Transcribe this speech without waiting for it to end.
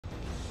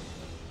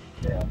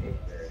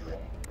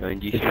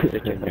And you should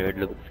such a nerd.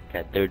 Look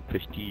at third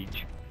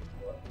prestige.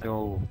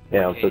 Yo.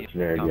 Yeah, I'm such a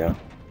nerd, yeah.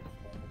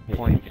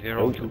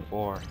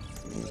 0.024.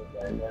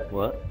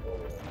 What?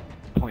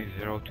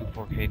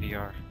 0.024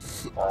 KDR.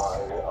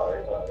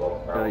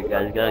 No, you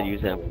guys gotta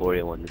use that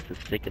Emporia one. It's the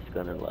sickest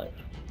gun in life.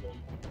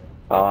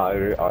 I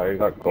already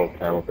got gold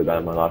camo for that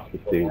in my last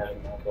prestige.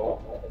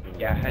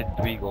 Yeah, I had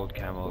 3 gold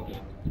camos.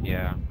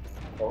 Yeah.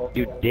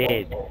 You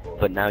did,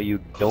 but now you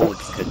don't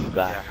because you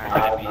got. Yeah, I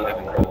had a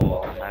B7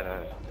 gold. I had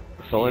a.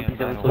 So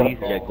MP7 so easy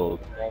to get gold.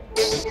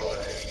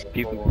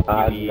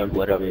 PP,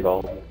 whatever.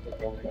 Gold.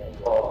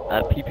 I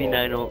have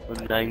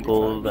PP9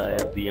 gold. I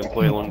have the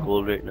Emporia 1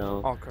 gold right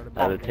now.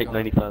 I have a Tech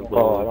 95 gold.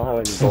 Oh, I don't have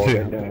any gold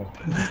right now.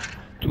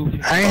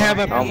 I have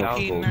a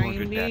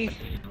P90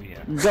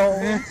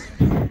 gold.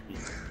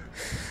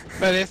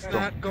 But it's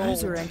not gold.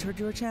 User entered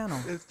your channel.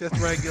 It's just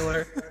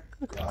regular.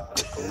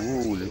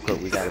 Ooh, look what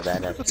we got a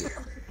badass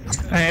here.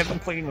 I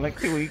haven't played in like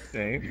 2 weeks,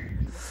 eh?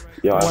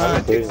 Yeah, I Wow,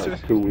 haven't played in it's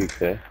like 2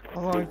 weeks, eh?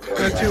 Oh,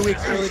 the 2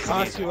 weeks really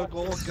cost you a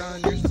gold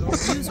gun. You're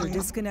so User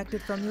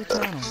disconnected from your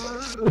channel.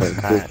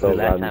 The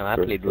last time I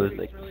played was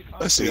like.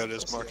 I see how it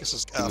is, Marcus.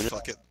 Is,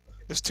 fuck it.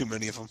 There's too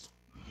many of them.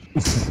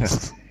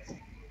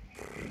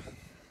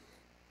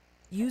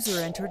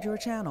 User entered your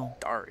channel.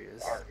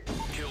 Darius.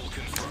 Kill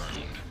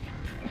confirmed.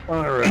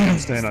 Alright, I'm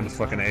staying on this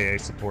fucking AA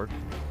support.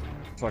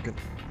 Fuck it.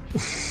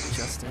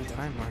 Just in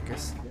time,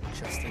 Marcus.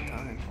 Just in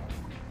time.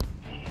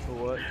 For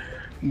what?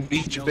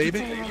 Beat you,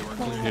 baby.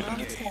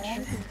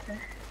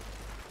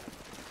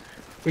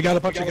 We got a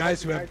bunch of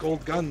guys who have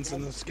gold guns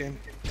in this game.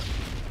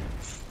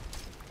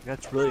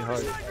 That's really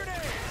hard.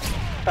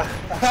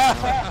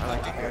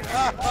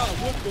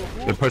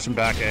 They're pushing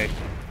back A.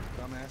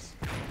 Dumbass.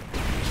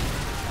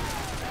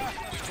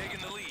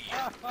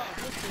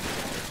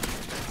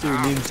 So we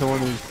need someone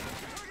who's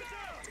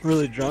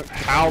really drunk.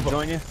 How the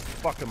join you?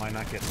 Fuck am I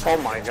not getting? Oh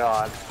my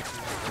god.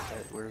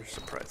 We're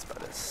surprised by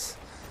this.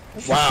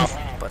 Wow.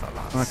 But a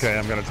lot. Okay,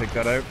 I'm gonna take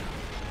that out.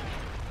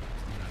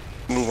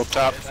 Move up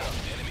top.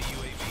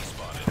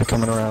 They're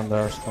coming around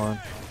our spawn.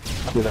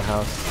 Through the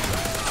house.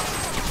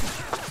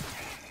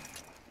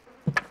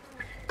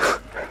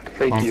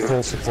 Thank you.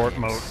 Full support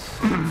mode.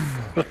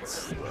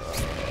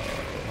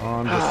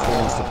 On just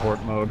full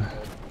support mode.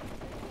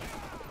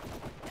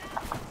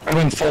 I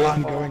went full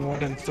on going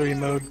 1 and 3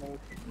 mode.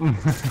 I'm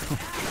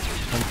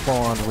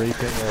full on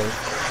raping or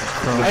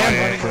I am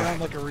running around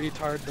like a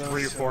retard though.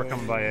 3 or 4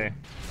 coming by A.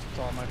 It's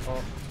all my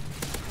fault.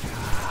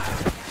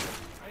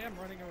 I am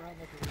running around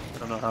like a retard. I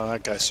don't know how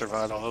that guy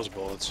survived all those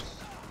bullets.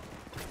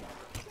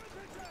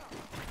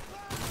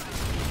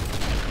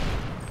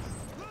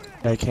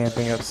 Hey,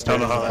 camping I upstairs.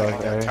 don't know how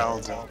that guy got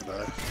talented.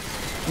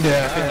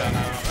 Yeah, I don't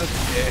know. That's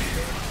gay.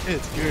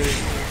 It's good.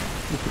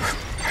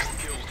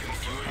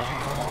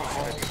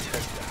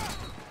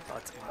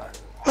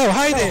 Oh,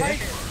 hi there!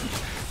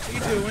 How you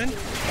doing?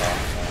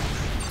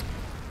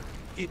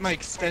 Eat my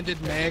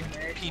extended mag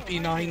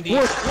PP90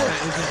 that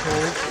isn't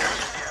gold.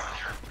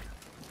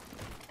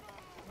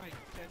 My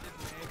extended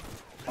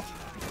mag.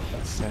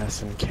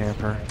 Assassin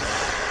camper.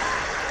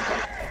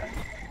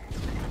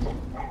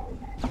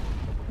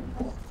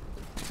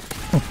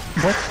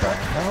 What the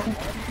hell?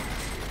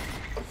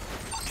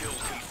 Kill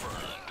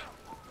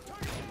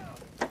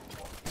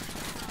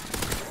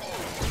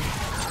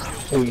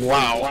confirmed.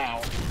 Wow.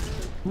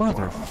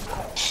 Mother.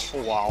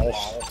 Wow.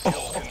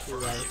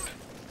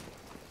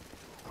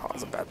 Oh,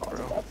 that's a bad bro.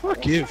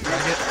 Fuck you,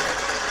 faggot.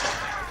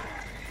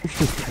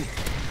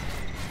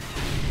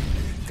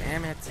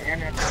 Damn it.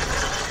 Damn it.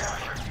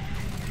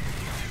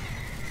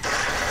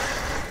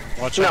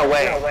 Watch out. No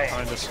way.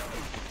 Behind us.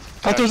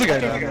 Thought there was a guy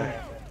down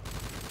there.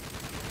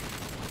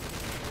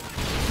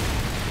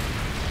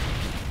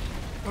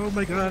 Oh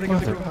my god, I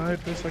gotta go hide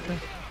for a second.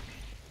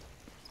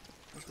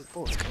 I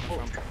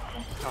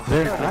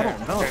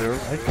don't know, dude.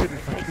 I couldn't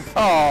fucking.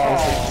 Oh! I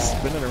was like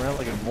spinning around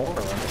like a moron.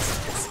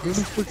 Where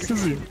the fuck is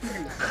he?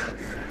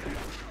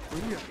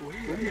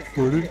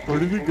 Where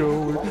did he go?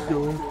 Where did he go?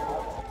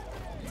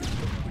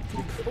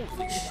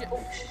 Holy shit.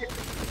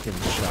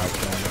 Getting shot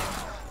down.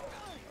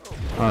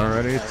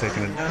 Alrighty,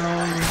 taking it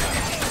down.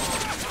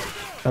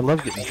 I love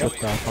getting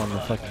tripped off on the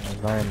fucking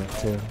environment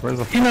too. Where's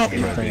the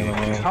fucking thing in the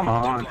world? Come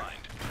on.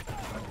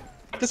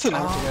 This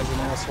announcer guy's an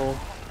asshole.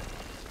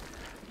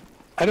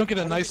 I don't get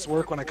a nice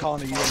work when I call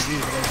in a UAV,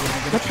 but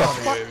I get a call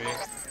in a UAV.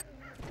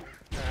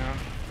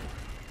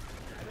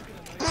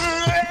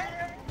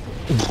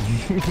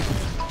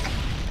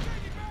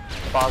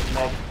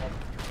 Bosnick.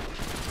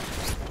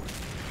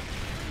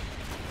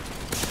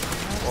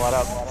 What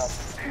up?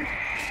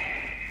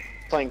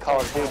 Playing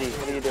Call of Duty.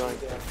 What are you doing?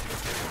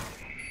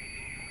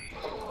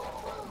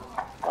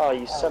 Oh,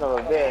 you son of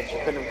a bitch. You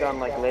couldn't have gone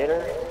like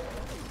later?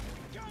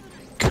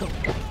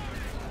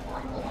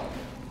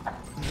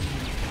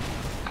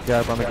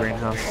 Yeah, up on the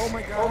greenhouse. Oh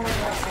my god.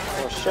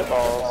 Oh,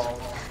 shitballs.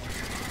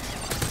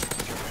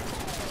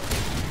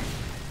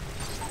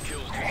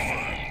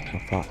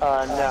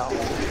 No.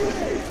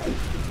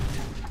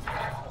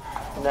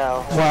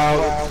 No.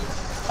 Wow.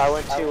 I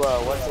went to,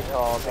 what's it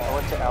called? I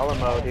went to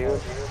Alamo,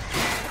 dude.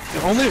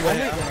 The only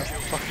way I'm gonna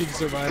fucking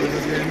survive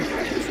this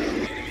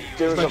game.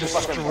 There was I a just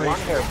fucking straight-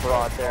 blonde-haired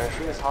broad there.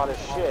 She was hot as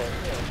shit.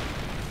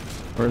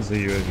 Where's the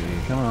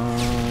UAV? Come I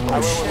on.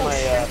 went with my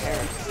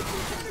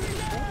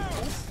parents.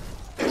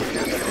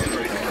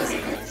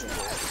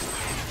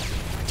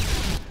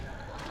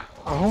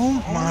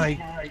 Oh my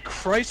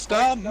Christ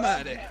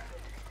almighty.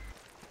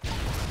 I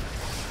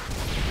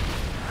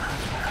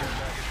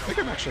think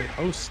I'm actually a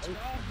host.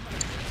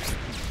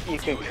 You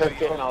can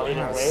cook it and I'll eat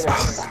it later.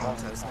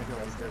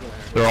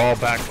 They're all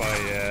back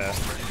by,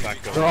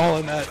 back They're door. all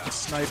in that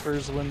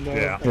sniper's window.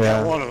 Yeah.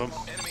 Yeah. One of them.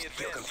 Enemy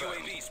advanced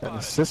UAV An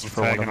assist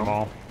for one Tagging of them them.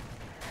 all.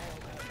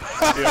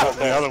 Yeah,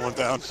 the other one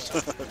down.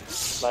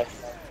 Like,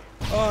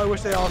 Oh, I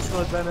wish they all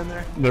still had been in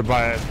there. They're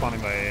by, spawning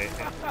by 8.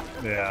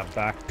 Yeah,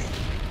 back.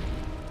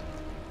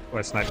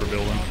 By sniper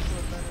building.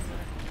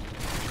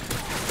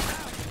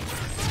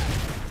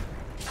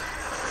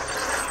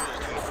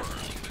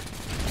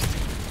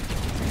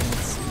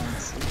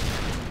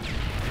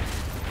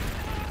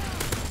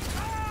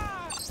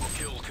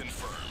 Kill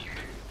confirmed.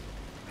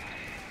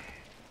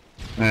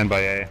 And by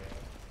A.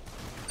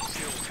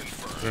 Kill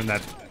confirmed. They're in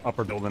that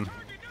upper building.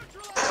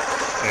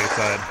 A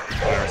side.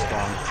 Fire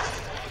spawn.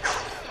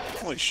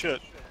 Holy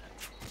shit.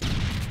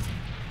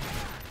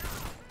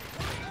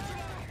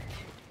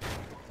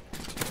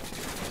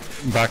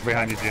 Back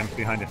behind you, Jim.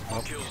 Behind you.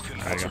 Oh,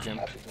 there you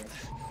go.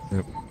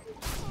 Yep.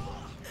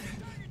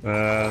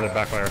 They're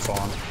back by our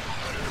spawn.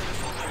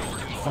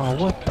 Oh,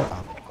 what the?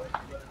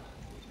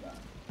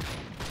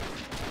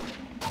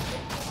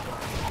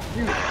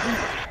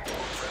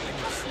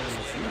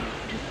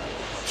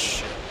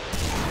 Shit.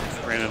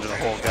 Ran into the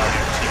whole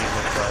goddamn team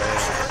with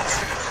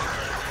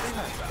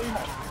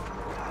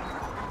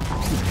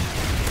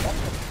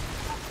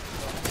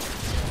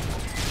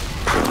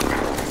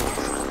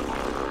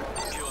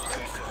Kill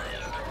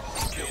confirmed.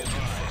 Kill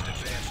confirmed.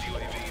 Advanced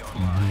UAV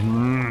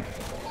online.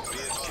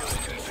 Kill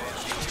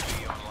advanced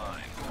UAV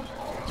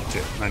online.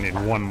 Shit, I need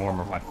one more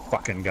of my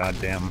fucking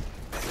goddamn.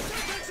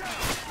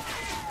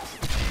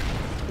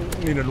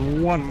 Needed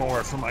one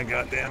more for my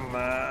goddamn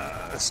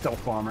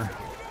stealth bomber.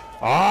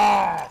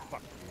 Ah,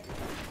 fuck.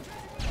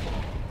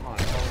 Come on,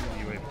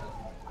 follow me,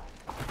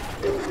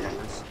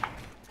 fuckers.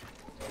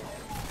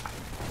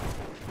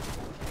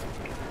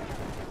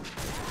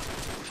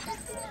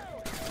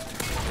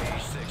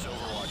 Six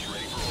Overwatch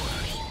ready for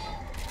orders.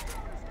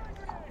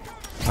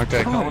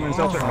 Okay, calling in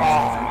stealth. I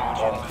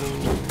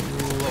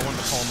want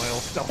to call my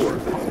old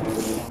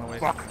stealth.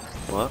 Fuck.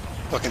 What?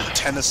 fucking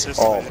 10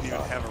 assists Oh. and I didn't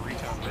even have a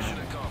recon mission. Mission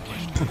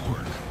accomplished. Good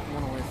work.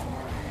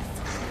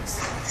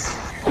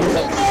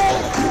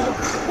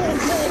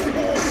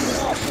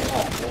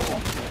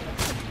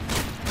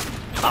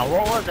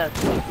 What was that?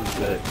 This was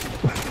good.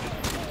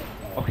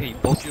 Okay,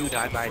 both of you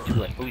died by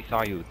 2. I fully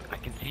saw you. I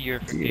can see your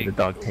freaking The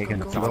dog taking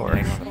the dog floor.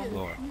 tag on the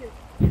floor.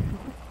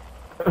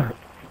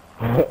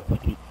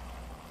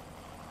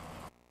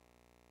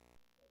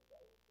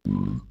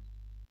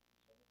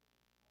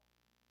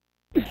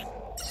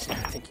 I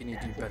think you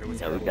need to do better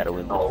with Yeah, your we gotta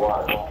win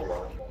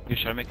this. Dude,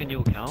 should I make a new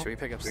account? Should we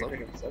pick up slow?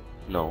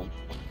 No.